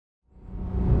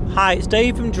Hi, it's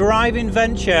Dave from Driving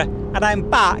Venture, and I'm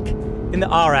back in the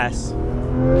RS.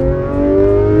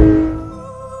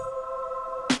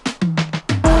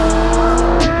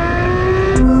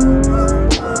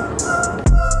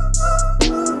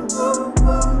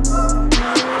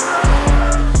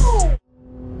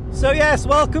 So yes,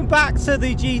 welcome back to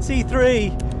the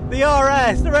GT3, the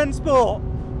RS, the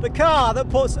Rennsport, the car that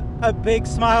puts a big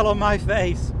smile on my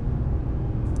face.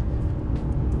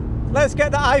 Let's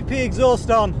get the IP exhaust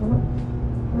on.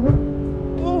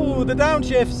 Ooh, the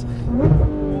downshifts.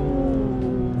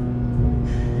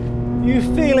 You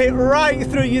feel it right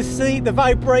through your seat, the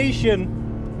vibration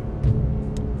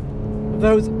of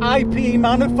those IP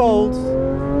manifolds.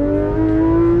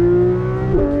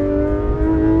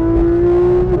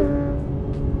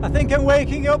 I think I'm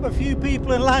waking up a few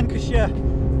people in Lancashire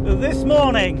this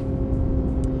morning.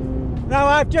 Now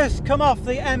I've just come off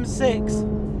the M6.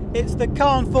 It's the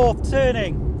Carnforth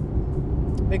turning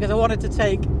because I wanted to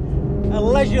take a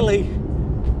leisurely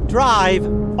drive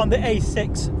on the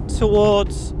A6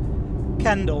 towards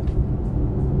Kendal.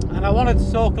 And I wanted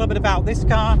to talk a little bit about this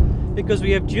car because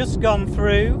we have just gone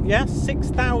through, yes,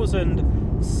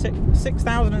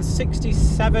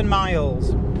 6,067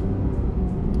 miles.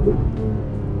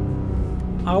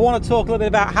 I want to talk a little bit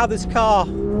about how this car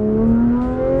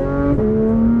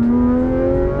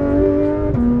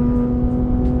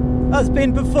has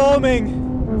been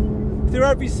performing through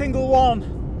every single one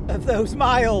of those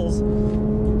miles,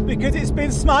 because it's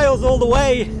been smiles all the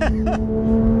way.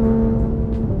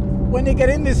 When you get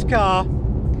in this car,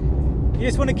 you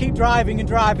just want to keep driving and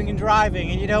driving and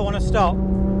driving, and you don't want to stop.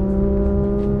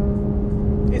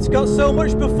 It's got so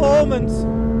much performance.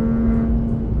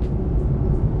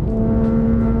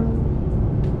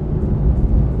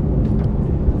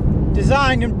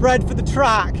 Designed and bred for the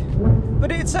track,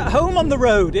 but it's at home on the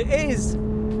road, it is.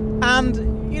 And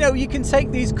you know, you can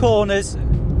take these corners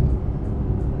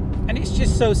and it's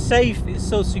just so safe, it's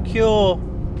so secure,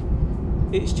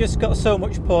 it's just got so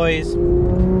much poise.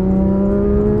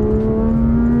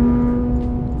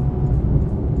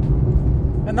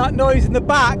 And that noise in the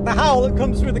back, the howl that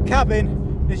comes through the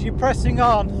cabin as you're pressing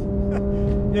on,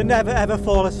 you'll never ever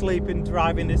fall asleep in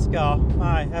driving this car.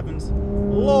 My heavens,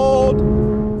 Lord.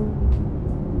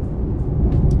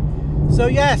 So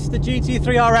yes, the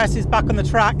GT3 RS is back on the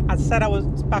track. I said I was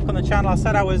back on the channel. I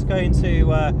said I was going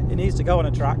to, it needs to go on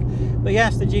a track. But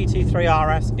yes, the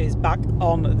GT3 RS is back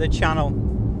on the channel.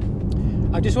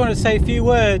 I just want to say a few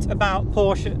words about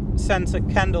Porsche Centre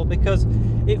Kendal because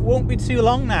it won't be too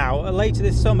long now, later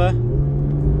this summer.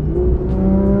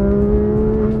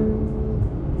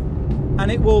 And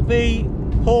it will be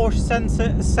Porsche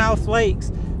Centre South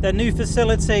Lakes. Their new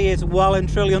facility is well and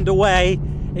truly underway.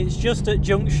 It's just at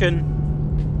junction,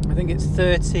 I think it's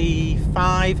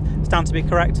 35, stand to be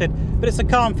corrected, but it's a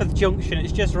Carnforth junction,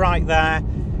 it's just right there.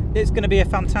 It's going to be a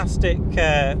fantastic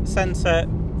centre.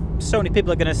 So many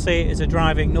people are going to see it as they're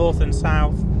driving north and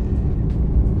south.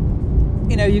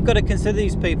 You know, you've got to consider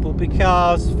these people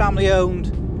because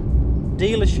family-owned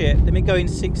dealership, they've been going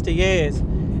 60 years.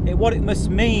 What it must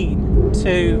mean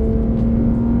to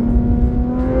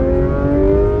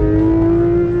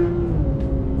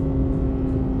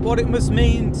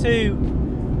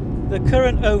the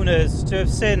current owners to have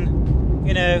seen,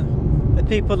 you know, the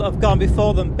people that have gone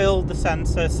before them build the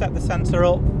centre, set the centre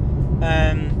up,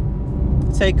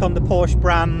 take on the Porsche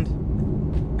brand,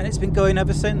 and it's been going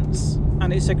ever since.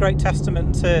 And it's a great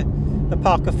testament to the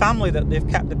Parker family that they've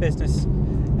kept the business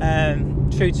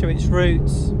true to its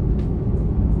roots.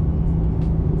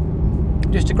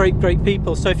 Just a great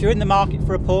people. So if you're in the market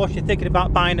for a Porsche, you're thinking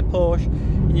about buying a Porsche,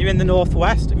 and you're in the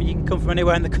northwest, I mean, you can come from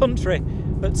anywhere in the country,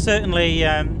 but certainly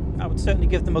I would certainly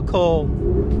give them a call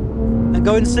and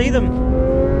go and see them.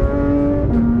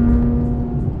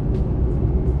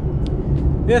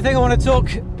 The other thing I want to talk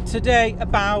today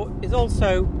about is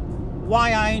also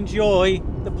why I enjoy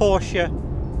the Porsche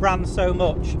brand so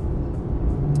much.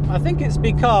 I think it's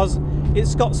because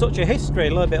it's got such a history, a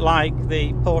little bit like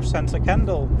the Porsche Centre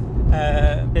Kendal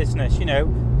business. You know,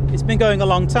 it's been going a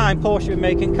long time. Porsche have been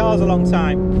making cars a long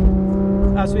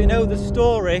time. As we know the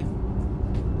story,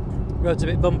 road's a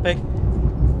bit bumpy.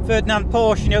 Ferdinand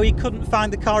Porsche, you know, he couldn't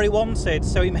find the car he wanted,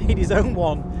 so he made his own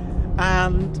one.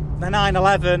 And the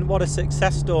 911, what a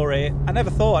success story. I never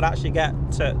thought I'd actually get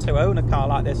to own a car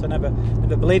like this. I never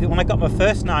believed it. When I got my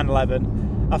first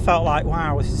 911, I felt like,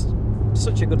 wow, this is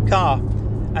such a good car.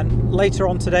 And later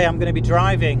on today, I'm going to be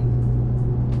driving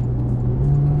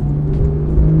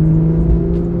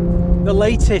the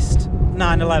latest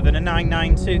 911, a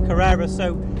 992 Carrera,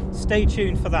 so stay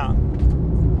tuned for that.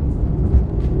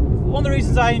 one of the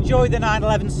reasons I enjoy the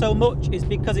 911 so much is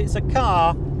because it's a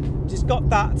car just got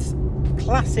that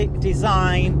classic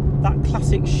design, that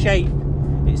classic shape.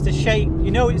 It's the shape,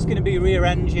 you know it's going to be rear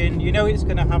engine, you know it's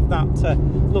going to have that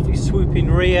lovely swooping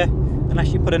rear,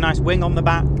 unless you put a nice wing on the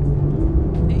back.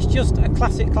 It's just a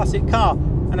classic car.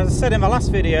 And as I said in my last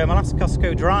video, my last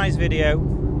Costco Drives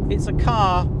video, it's a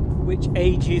car which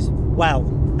ages well.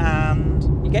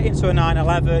 And you get into a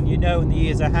 911, you know in the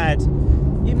years ahead,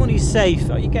 your money's safe.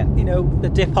 You get, you know, the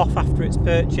dip off after it's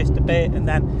purchased a bit, and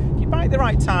then if you buy it at the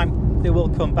right time, they will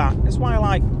come back. That's why I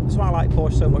like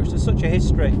Porsche so much. There's such a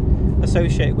history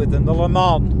associated with them. The Le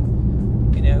Mans,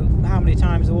 you know, how many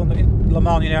times they won Le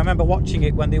Mans. You know, I remember watching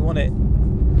it when they won it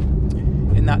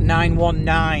in that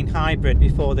 919 hybrid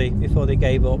before they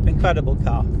gave up. Incredible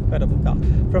car,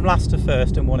 from last to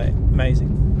first, and won it.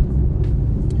 Amazing.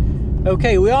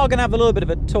 Okay, we are going to have a little bit of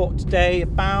a talk today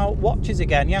about watches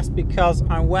again. Yes, because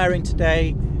I'm wearing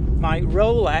today my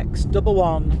Rolex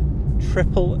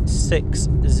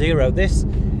 11660. This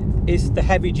is the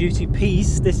heavy duty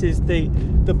piece. This is the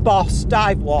Boss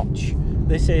dive watch.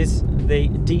 This is the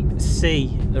Deep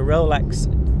Sea, the Rolex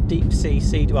Deep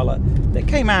Sea Dweller that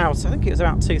came out, I think it was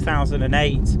about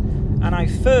 2008, and I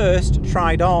first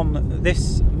tried on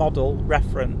this model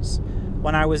reference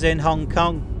when I was in Hong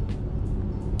Kong.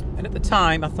 And at the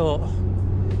time I thought,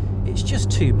 it's just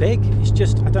too big. It's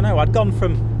just, I don't know, I'd gone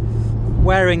from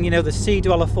wearing, you know, the Sea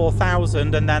Dweller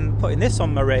 4000 and then putting this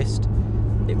on my wrist.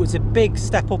 It was a big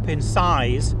step up in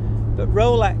size, but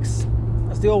Rolex,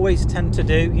 as they always tend to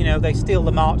do, you know, they steal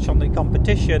the march on the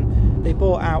competition. They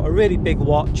bought out a really big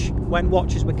watch when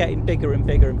watches were getting bigger and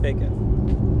bigger and bigger.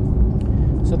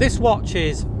 So this watch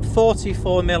is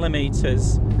 44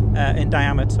 millimeters in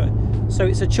diameter, so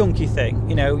it's a chunky thing.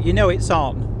 You know it's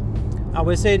on. I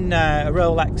was in a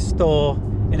Rolex store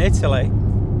in Italy,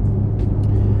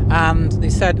 and they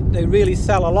said they really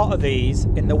sell a lot of these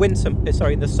in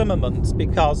the summer months,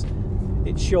 because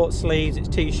it's short sleeves, it's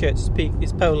t-shirts,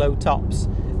 it's polo tops,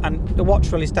 and the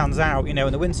watch really stands out. You know,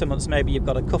 in the winter months maybe you've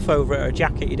got a cuff over it or a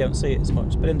jacket, you don't see it as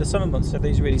much, but in the summer months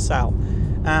these really sell,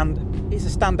 and it's a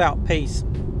standout piece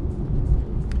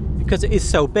because it is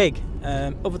so big.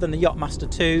 Other than the Yachtmaster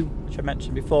 2, which I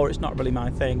mentioned before, it's not really my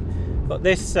thing. But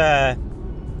this is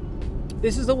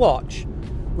a watch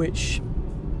which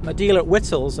my dealer at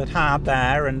Whittles had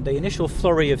there, and the initial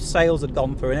flurry of sales had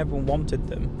gone through and everyone wanted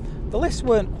them. The lists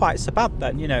weren't quite so bad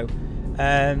then, you know.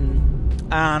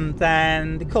 And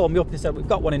then they called me up and said, we've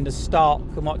got one in the stock,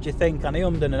 and what do you think? And I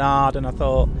ummed and ahed, and I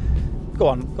thought, go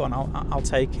on, I'll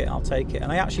take it.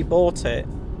 And I actually bought it.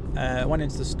 I went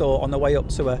into the store on the way up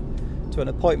to an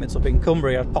appointment up in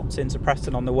Cumbria. I popped into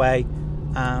Preston on the way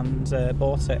and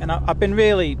bought it, and I've been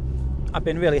really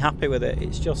happy with it.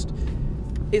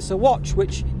 It's a watch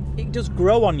which it does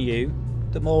grow on you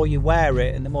the more you wear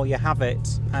it and the more you have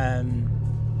it. And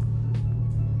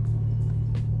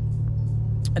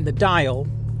the dial,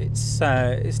 it's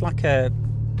like a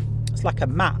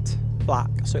matte black,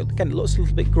 so again it looks a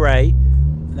little bit grey,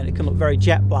 and then it can look very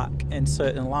jet black in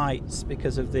certain lights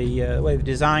because of the way they've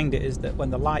designed it, is that when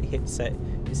the light hits it,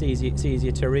 it's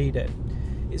easier to read it.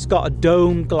 It's got a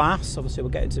dome glass. Obviously we'll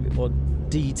get into a bit more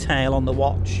detail on the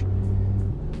watch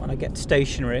when I get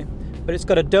stationary, but it's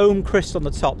got a dome crystal on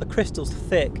the top. The crystal's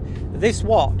thick. This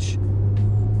watch,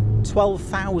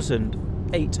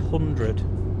 12,800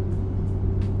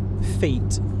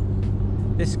 feet.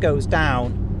 This goes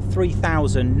down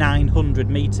 3,900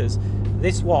 meters.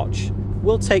 This watch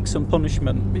will take some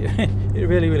punishment. It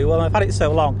really will. I've had it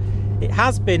so long. It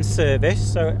has been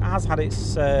serviced, so it has had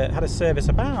had a service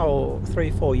about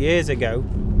 3-4 years ago.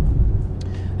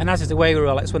 And as is the way with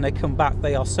Rolex, when they come back,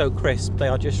 they are so crisp. They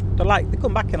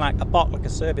come back in like a box, like a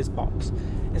service box.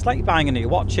 It's like buying a new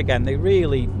watch again. They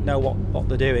really know what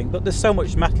they're doing. But there's so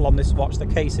much metal on this watch. The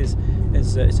case is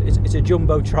it's a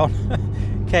jumbotron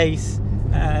case.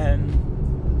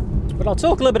 But I'll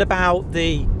talk a little bit about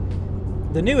the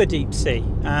newer Deep Sea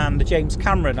and the James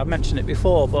Cameron. I've mentioned it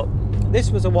before, but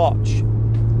this was a watch.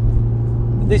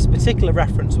 This particular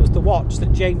reference was the watch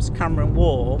that James Cameron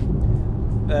wore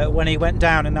when he went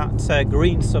down in that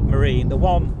green submarine, the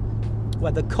one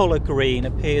where the colour green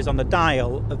appears on the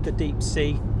dial of the Deep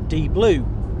Sea D Blue,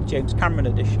 James Cameron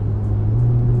edition.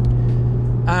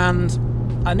 And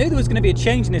I knew there was going to be a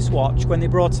change in this watch when they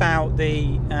brought out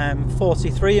the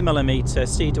 43mm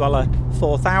Sea Dweller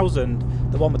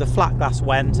 4000, the one with the flat glass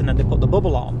vent, and then they put the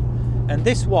bubble on. And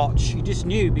this watch, you just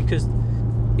knew, because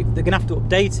they're going to have to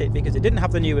update it because it didn't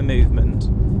have the newer movement,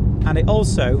 and it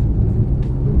also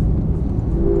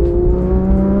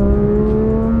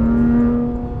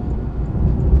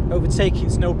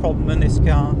overtaking's no problem in this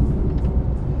car.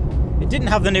 It didn't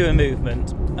have the newer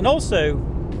movement, and also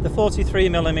the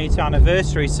 43mm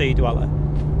anniversary sea dweller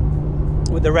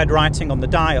with the red writing on the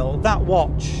dial. That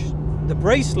watch, the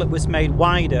bracelet was made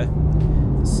wider,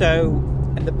 so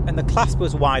and the clasp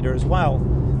was wider as well.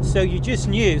 So you just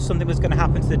knew something was going to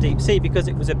happen to the deep sea, because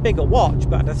it was a bigger watch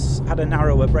but had a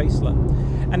narrower bracelet.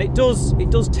 And it does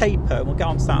taper, and we'll get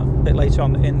onto that a bit later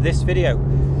on in this video.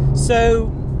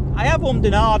 So I have ummed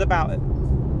and ahed about a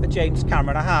James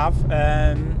Cameron. I have,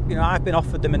 you know, I've been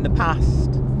offered them in the past.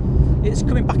 It's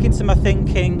coming back into my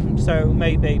thinking, so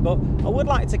maybe, but I would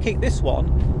like to keep this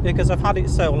one because I've had it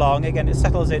so long. Again, it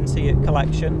settles into your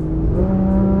collection,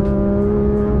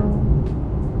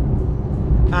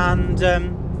 and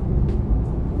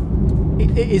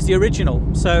it is the original,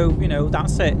 so you know,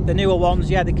 that's it. The newer ones,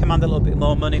 yeah, they command a little bit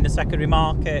more money in the secondary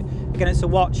market. Again, it's a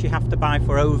watch you have to buy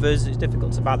for overs. It's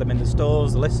difficult to buy them in the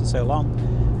stores, the lists are so long.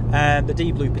 The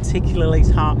D Blue particularly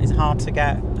is hard to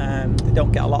get. They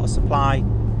don't get a lot of supply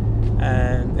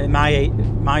in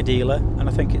my dealer, and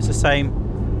I think it's the same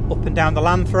up and down the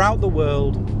land throughout the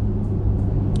world.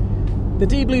 The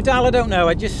D Blue dial, I don't know,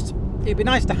 it'd be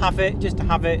nice to have it, just to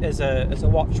have it as a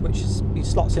watch which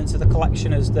slots into the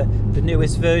collection as the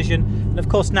newest version. And of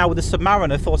course, now with the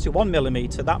Submariner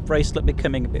 41mm, that bracelet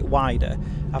becoming a bit wider,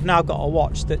 I've now got a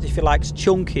watch that, if you like, is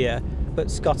chunkier, but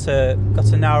it's got a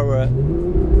narrower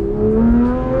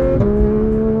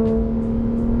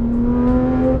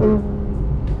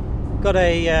got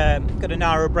a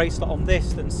narrower bracelet on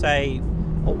this than, say,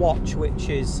 a watch which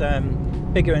is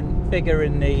bigger in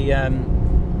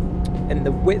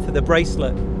the width of the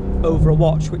bracelet over a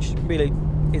watch which really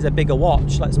is a bigger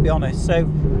watch, let's be honest. So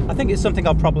I think it's something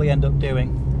I'll probably end up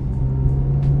doing.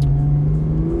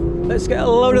 Let's get a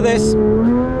load of this.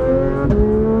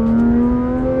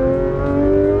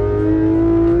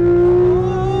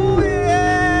 Oh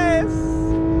yes!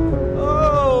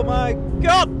 Oh my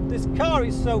god, this car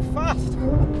is so fast.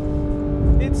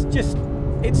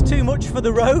 It's too much for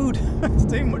the road. It's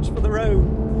too much for the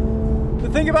road. The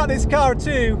thing about this car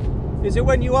too is that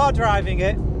when you are driving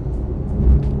it,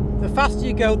 the faster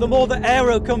you go, the more the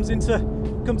aero comes into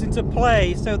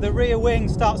play. So the rear wing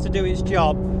starts to do its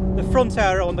job. The front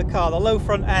aero on the car, the low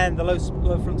front end, the low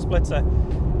front splitter,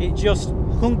 it just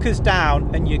hunkers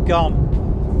down and you're gone.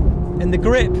 And the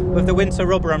grip with the winter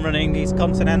rubber, I'm running these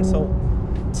Continental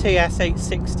TS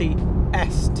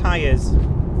 860S tyres.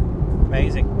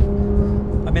 Amazing.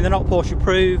 I mean, they're not Porsche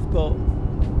approved, but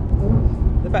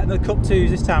they're better than the Cup 2s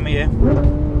this time of year.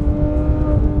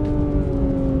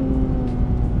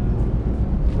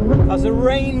 As the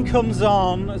rain comes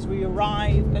on, as we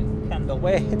arrive at Kendal,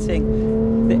 we're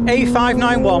hitting the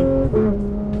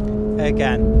A591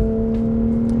 again.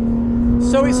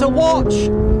 So it's a watch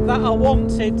that I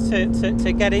wanted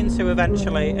to get into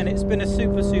eventually, and it's been a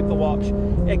super watch.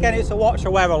 Again, it's a watch I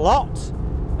wear a lot.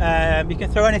 You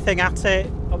can throw anything at it.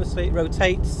 Obviously, it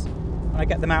rotates. When I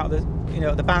get them out of the,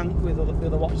 at the bank with the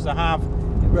other watches I have,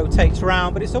 it rotates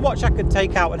around. But it's a watch I could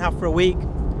take out and have for a week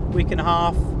and a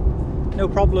half. No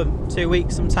problem, 2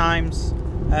 weeks sometimes.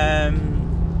 I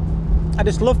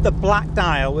just love the black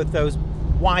dial with those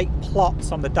white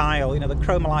plots on the dial, the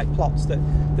chromolite plots that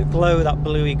glow that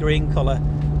bluey green colour.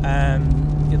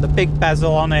 The big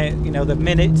bezel on it,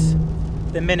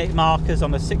 the minute markers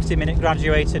on the 60-minute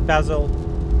graduated bezel.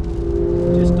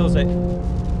 Just does it.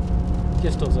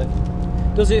 Just does it.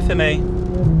 Does it for me.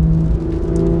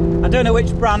 I don't know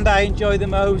which brand I enjoy the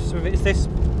most, if it's this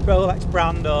Rolex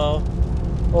brand or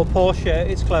Porsche.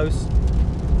 It's close.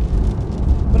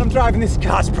 When I'm driving this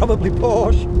car, it's probably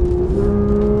Porsche.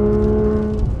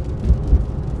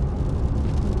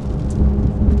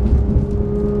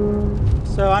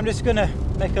 So I'm just going to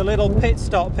make a little pit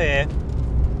stop here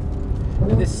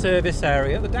in this service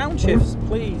area. The downshifts,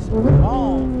 please. Come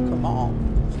on, come on.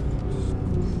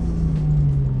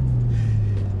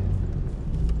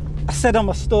 I said on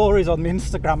my stories on my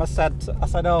Instagram, I said,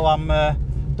 oh,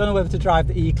 don't know whether to drive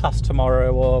the E-Class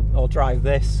tomorrow or drive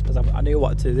this, because I knew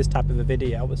what to do this type of a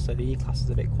video. Obviously the E-Class is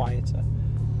a bit quieter,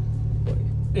 but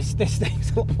this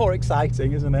thing's a lot more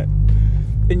exciting, isn't it?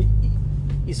 And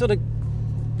you sort of,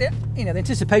 the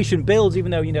anticipation builds,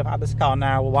 even though I've had this car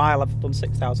now a while. I've done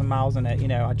 6,000 miles in it. The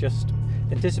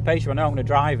anticipation, I know I'm going to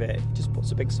drive it, just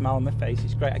puts a big smile on my face.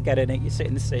 It's great. I get in it, you sit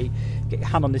in the seat, get your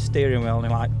hand on the steering wheel, and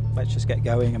you're like, let's just get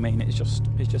going. I mean, it's just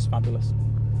fabulous.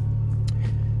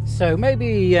 So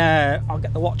maybe I'll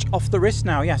get the watch off the wrist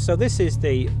now. Yeah, so this is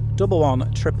the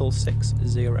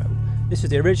 11660. This is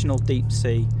the original deep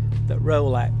sea that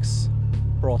Rolex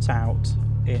brought out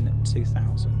in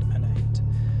 2008.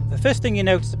 The first thing you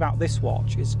notice about this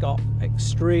watch is it's got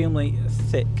extremely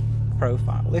thick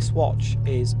profile. This watch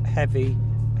is heavy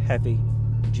heavy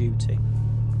duty.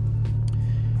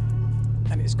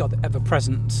 And it's got the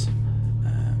ever-present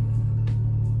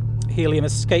helium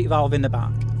escape valve in the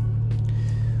back.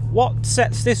 What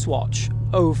sets this watch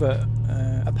over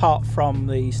apart from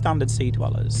the standard sea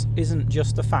dwellers isn't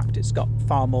just the fact it's got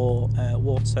far more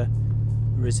water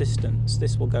resistance.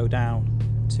 This will go down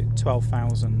to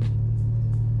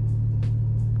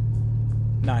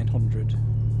 12,900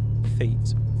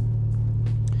 feet.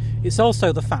 It's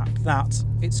also the fact that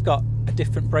it's got a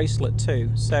different bracelet too.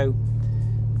 So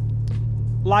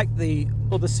like the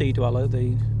other sea dweller,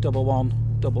 the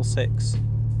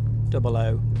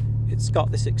 116600, it's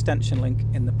got this extension link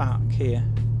in the back here,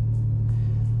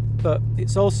 but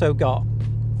it's also got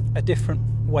a different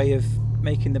way of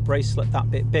making the bracelet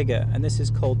that bit bigger, and this is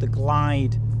called the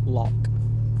glide lock.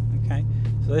 Okay,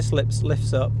 so this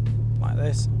lifts up like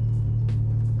this,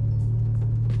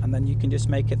 and then you can just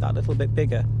make it that little bit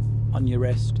bigger on your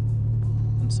wrist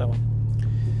and so on.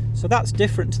 So that's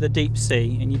different to the deep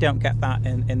sea, and you don't get that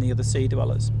in the other sea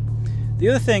dwellers. The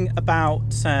other thing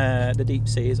about the deep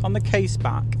sea is on the case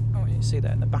back. Oh, you see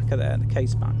that in the back of there, in the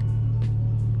case back.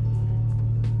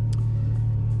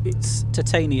 It's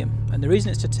titanium, and the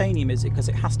reason it's titanium is because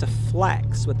it has to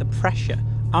flex with the pressure.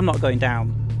 I'm not going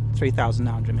down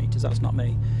 3,900 meters, that's not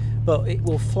me, but it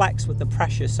will flex with the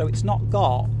pressure, so it's not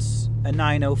got a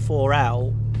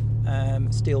 904L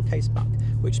steel case back,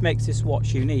 which makes this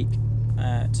watch unique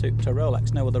to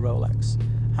Rolex. No other Rolex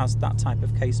has that type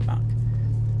of case back,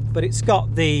 but it's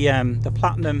got the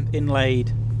platinum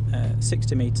inlaid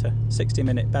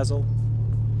 60-minute bezel,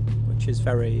 which is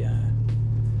very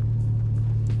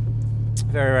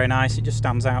nice. It just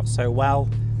stands out so well,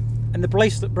 and the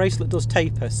bracelet does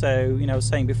taper. So, you know, I was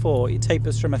saying before, it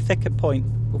tapers from a thicker point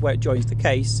of where it joins the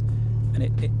case, and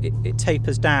it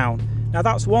tapers down. Now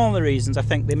that's one of the reasons I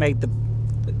think they made the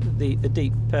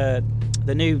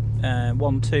new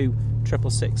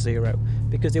 12660,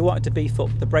 because they wanted to beef up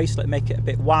the bracelet, make it a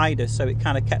bit wider, so it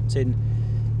kind of kept in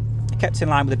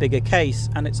line with a bigger case,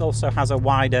 and it also has a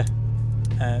wider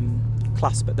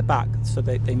clasp at the back, so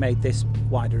they made this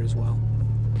wider as well.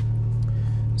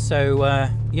 So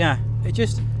yeah, it's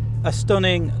just a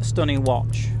stunning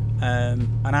watch, and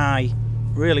I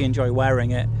really enjoy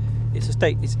wearing it.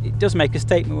 It does make a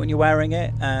statement when you're wearing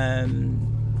it. I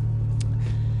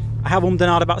have ummed and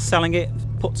ahed about selling it,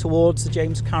 put towards the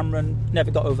James Cameron,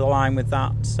 never got over the line with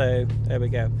that, so there we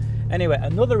go. Anyway,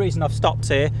 another reason I've stopped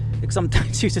here, because I'm down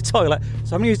to use the toilet,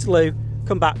 so I'm going to use the loo,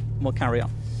 come back and we'll carry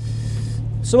on.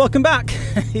 So welcome back.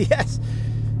 Yes,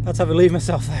 I had to have a leave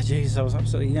myself there. Jeez, I was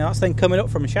absolutely, you know, that's then coming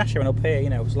up from Cheshire and up here, you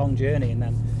know, it was a long journey, and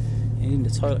then you need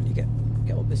the toilet and you get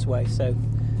up this way, so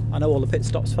I know all the pit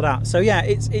stops for that. So yeah,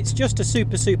 it's just a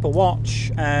super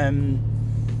watch.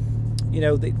 You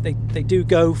know, they do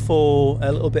go for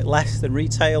a little bit less than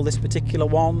retail. This particular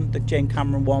one, the James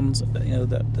Cameron ones, you know,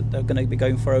 that they're going to be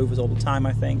going for overs all the time.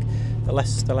 I think they're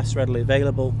less readily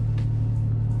available.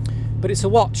 But it's a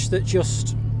watch that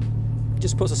just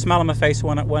puts a smile on my face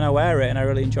when I wear it, and I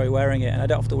really enjoy wearing it. And I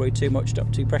don't have to worry too much,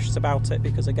 not too precious about it,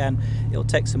 because again, it'll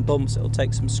take some bumps, it'll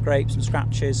take some scrapes, some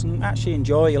scratches, and actually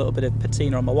enjoy a little bit of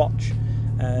patina on my watch.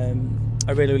 I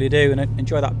really do, and I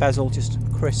enjoy that bezel, just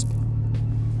crisp.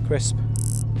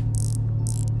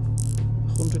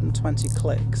 120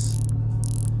 clicks,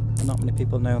 and not many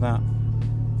people know that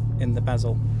in the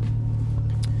bezel.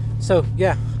 So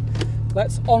yeah,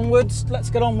 let's get onwards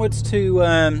to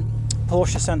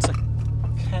Porsche Centre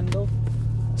Kendal.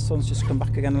 The sun's just come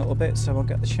back again a little bit, so I'll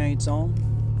get the shades on.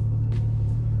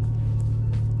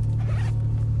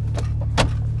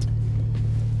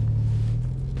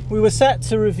 We were set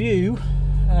to review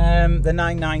the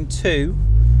 992,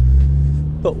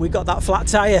 but we got that flat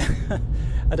tyre.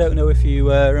 I don't know if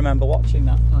you remember watching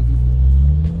that.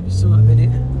 You saw that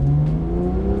video.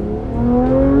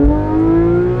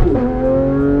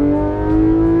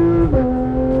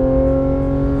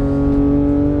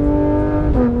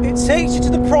 It takes you to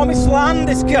the promised land,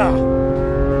 this car.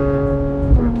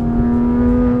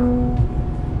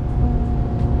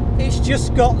 It's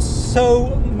just got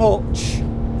so much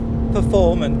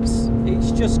performance.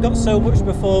 It's just got so much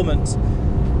performance.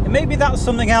 And maybe that's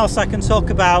something else I can talk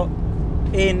about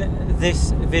in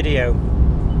this video.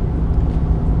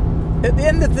 At the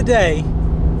end of the day,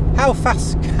 how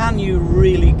fast can you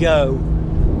really go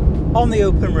on the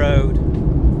open road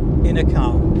in a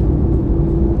car?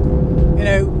 You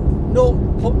know, 0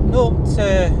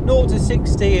 to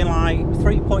 60 in like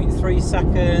 3.3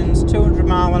 seconds, 200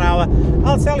 miles an hour.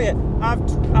 I'll tell you,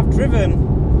 I've driven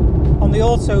on the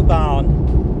Autobahn,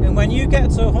 and when you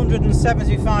get to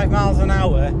 175 miles an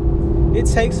hour, it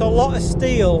takes a lot of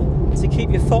steel to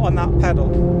keep your foot on that pedal.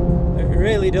 It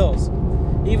really does.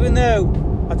 Even though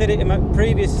I did it in my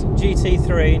previous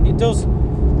GT3 and it does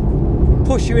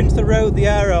push you into the road, the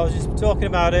aero I was just talking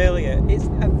about earlier, it's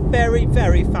a very,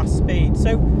 very fast speed.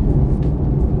 So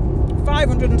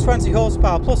 520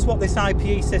 horsepower plus what this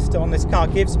IPE system on this car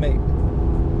gives me,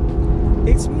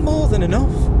 it's more than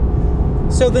enough.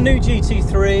 So the new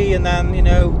GT3 and then, you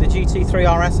know, the GT3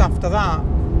 RS after that,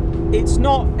 it's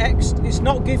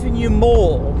not giving you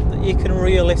more that you can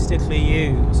realistically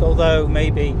use, although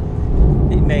maybe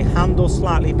it may handle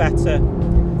slightly better.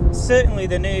 Certainly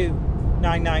the new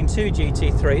 992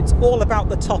 GT3, it's all about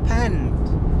the top end,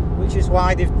 which is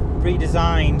why they've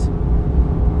redesigned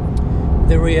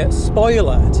the rear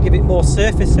spoiler to give it more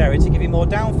surface area, to give you more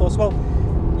downforce. Well,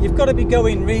 you've got to be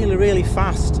going really, really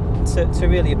fast to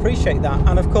really appreciate that.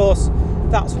 And of course,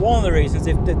 that's one of the reasons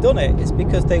if they've done it, is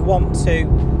because they want to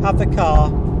have the car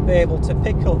be able to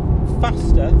pick up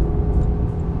faster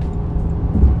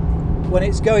when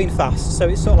it's going fast. So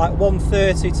it's sort of like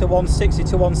 130 to 160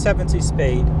 to 170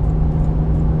 speed.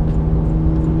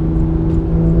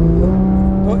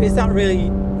 But is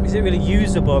it really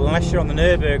usable unless you're on the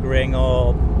Nürburgring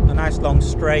or a nice long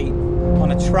straight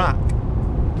on a track?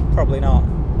 Probably not.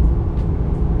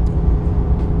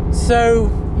 So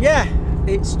yeah,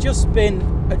 it's just been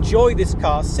a joy, this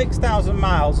car. 6,000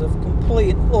 miles of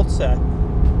complete and utter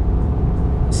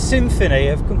symphony,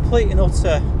 of complete and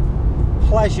utter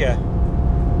pleasure.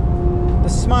 The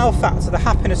smile factor, the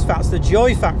happiness factor, the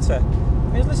joy factor.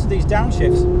 I mean, listen to these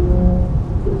downshifts.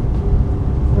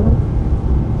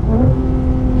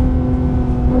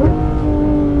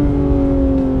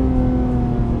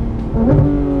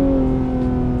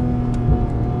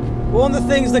 One of the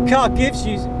things the car gives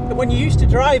you when you're used to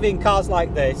driving cars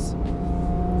like this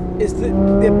is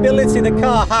the ability the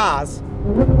car has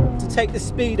to take the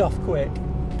speed off quick.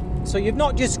 So you've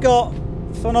not just got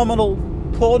phenomenal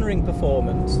cornering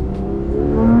performance,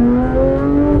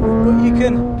 but you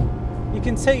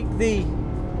can take the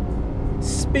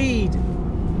speed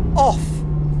off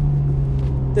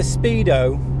the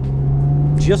speedo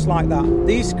just like that.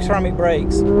 These ceramic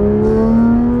brakes, they're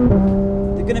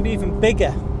going to be even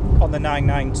bigger on the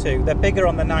 992. They're bigger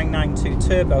on the 992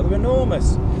 turbo. They're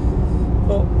enormous,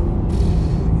 but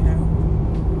you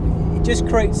know, it just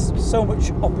creates so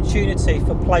much opportunity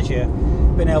for pleasure,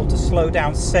 being able to slow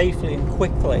down safely and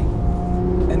quickly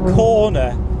and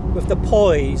corner with the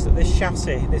poise that this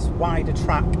chassis, this wider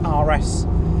track RS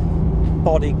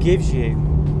body gives you.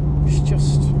 It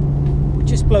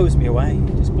just blows me away.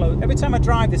 It just blows. Every time I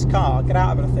drive this car, I get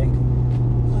out of it and I think,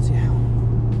 bloody hell.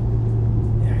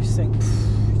 Yeah, I just think,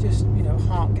 just, you know,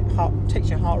 heart takes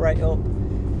your heart rate up,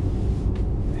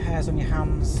 hairs on your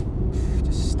hands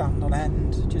just stand on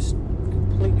end, just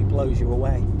completely blows you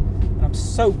away. And I'm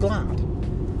so glad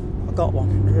I got one,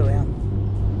 I really am.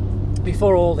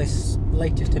 Before all this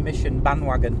latest emission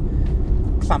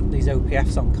bandwagon clamped these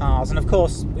OPFs on cars, and of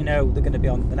course we know they're going to be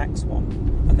on the next one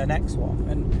and the next one,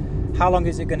 and how long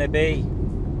is it going to be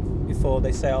before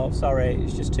they say, oh sorry,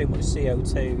 it's just too much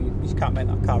CO2, you just can't make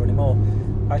that car anymore.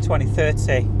 By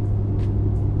 2030,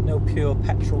 no pure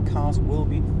petrol cars will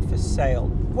be for sale.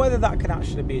 Whether that can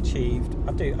actually be achieved,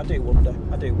 I do wonder.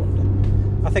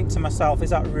 I think to myself, is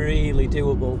that really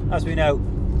doable? As we know,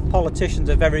 politicians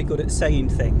are very good at saying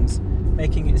things,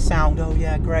 making it sound, oh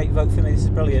yeah, great, vote for me, this is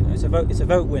brilliant. It's a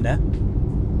vote winner.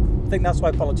 I think that's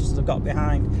why politicians have got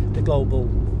behind the global,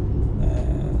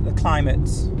 the climate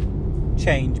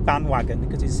change bandwagon,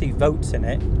 because you see votes in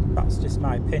it. That's just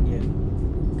my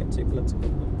opinion. Get too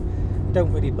political. I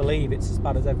don't really believe it's as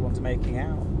bad as everyone's making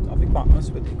out. I'll be quite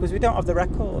honest with you, because we don't have the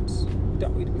records.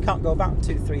 We can't go back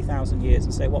 2,000-3,000 years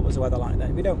and say what was the weather like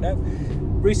then. We don't know.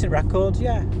 Recent records,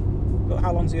 yeah, but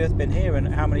how long's the Earth been here, and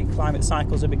how many climate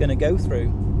cycles are we going to go through?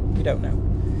 We don't know.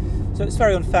 So it's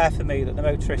very unfair for me that the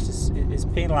motorist is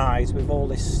penalised with all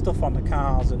this stuff on the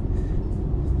cars, and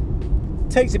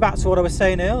takes it back to what I was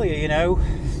saying earlier. You know,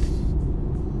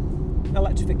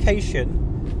 electrification.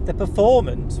 The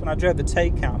performance, when I drove the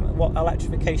Taycan, what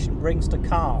electrification brings to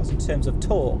cars in terms of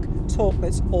torque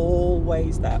that's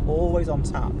always there, always on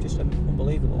tap, just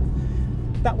unbelievable.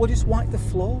 That will just wipe the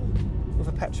floor with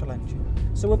a petrol engine.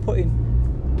 So we're putting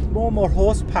more and more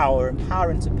horsepower and power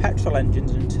into petrol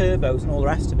engines and turbos and all the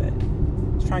rest of it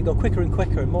to try and go quicker and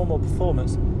quicker and more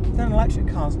performance. Then an electric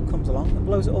car comes along and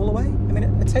blows it all away. I mean,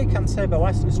 a Taycan Turbo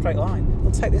S in a straight line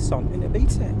will take this on and it'll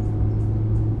beat it.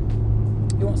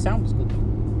 It won't sound as good though.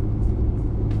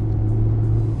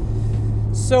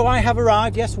 So I have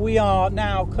arrived. Yes, we are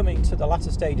now coming to the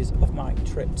latter stages of my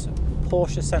trip to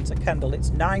Porsche Centre Kendal. It's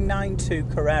 992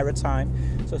 Carrera time,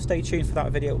 so stay tuned for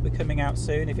that video. It will be coming out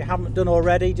soon. If you haven't done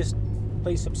already, just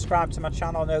Please subscribe to my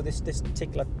channel. I know this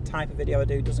particular type of video I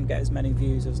do doesn't get as many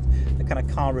views as the kind of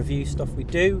car review stuff we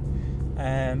do,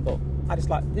 but I just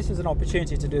like, this is an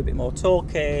opportunity to do a bit more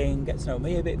talking, get to know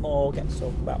me a bit more, get to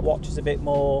talk about watches a bit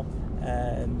more.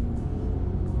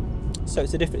 So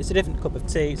it's a different cup of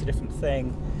tea, it's a different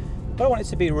thing. But I want it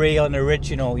to be real and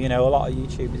original. You know, a lot of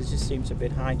YouTubers just seem to have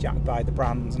been hijacked by the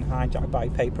brands and hijacked by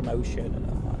paid promotion, and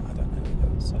I don't know.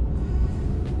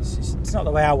 It's not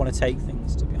the way I want to take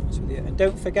things, to be honest with you. And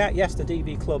don't forget, yes, the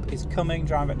DV Club is coming,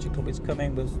 Drive Venture Club is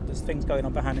coming. There's things going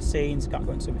on behind the scenes, can't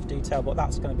go into too much detail, but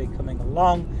that's going to be coming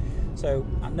along. So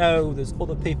I know there's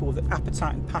other people with an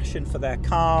appetite and passion for their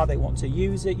car, they want to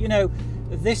use it. You know,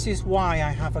 this is why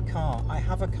I have a car. I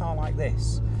have a car like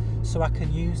this so I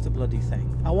can use the bloody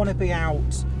thing. I want to be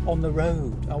out on the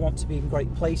road. I want to be in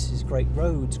great places, great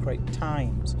roads, great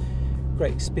times,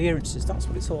 great experiences. That's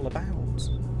what it's all about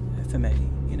for me.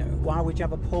 You know, why would you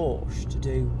have a Porsche to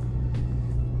do...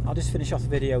 I'll just finish off the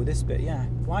video with this bit, yeah.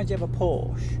 Why do you have a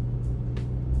Porsche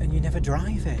and you never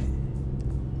drive it?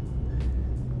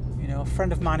 You know, a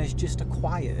friend of mine has just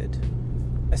acquired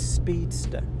a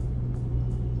Speedster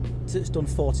that's done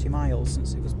 40 miles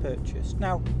since it was purchased.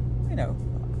 Now, you know,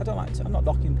 I don't like to, I'm not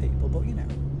knocking people, but you know,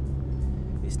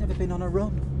 it's never been on a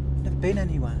run, never been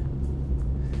anywhere.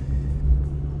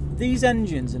 These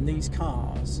engines and these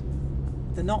cars,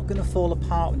 they're not going to fall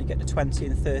apart when you get to 20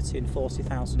 and 30 and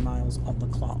 40,000 miles on the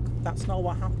clock. That's not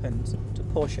what happens to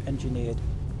Porsche engineered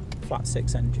flat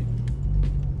six engine.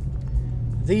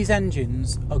 These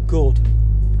engines are good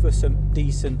for some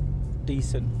decent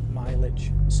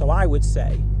mileage. So I would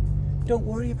say, don't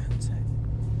worry about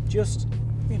it. Just,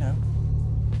 you know,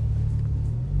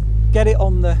 get it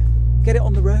on the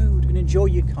road and enjoy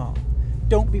your car.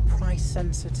 Don't be price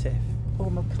sensitive. Oh,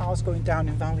 my car's going down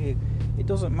in value. It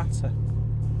doesn't matter.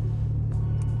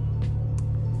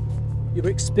 Your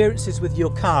experiences with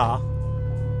your car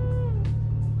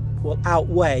will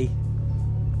outweigh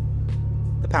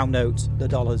the pound notes, the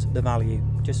dollars, the value.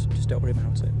 Just don't worry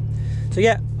about it. So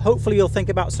yeah, hopefully you'll think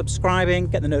about subscribing,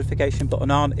 get the notification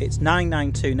button on. It's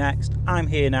 992 next. I'm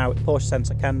here now at Porsche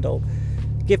Centre Kendal.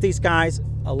 Give these guys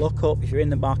a look up if you're in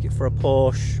the market for a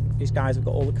Porsche. These guys have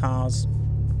got all the cars.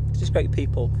 It's just great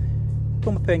people.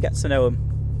 Come up here and get to know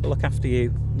them. They'll look after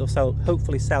you. They'll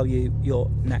hopefully sell you your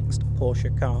next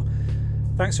Porsche car.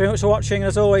 Thanks very much for watching.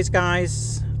 As always,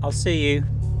 guys, I'll see you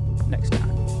next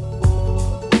time.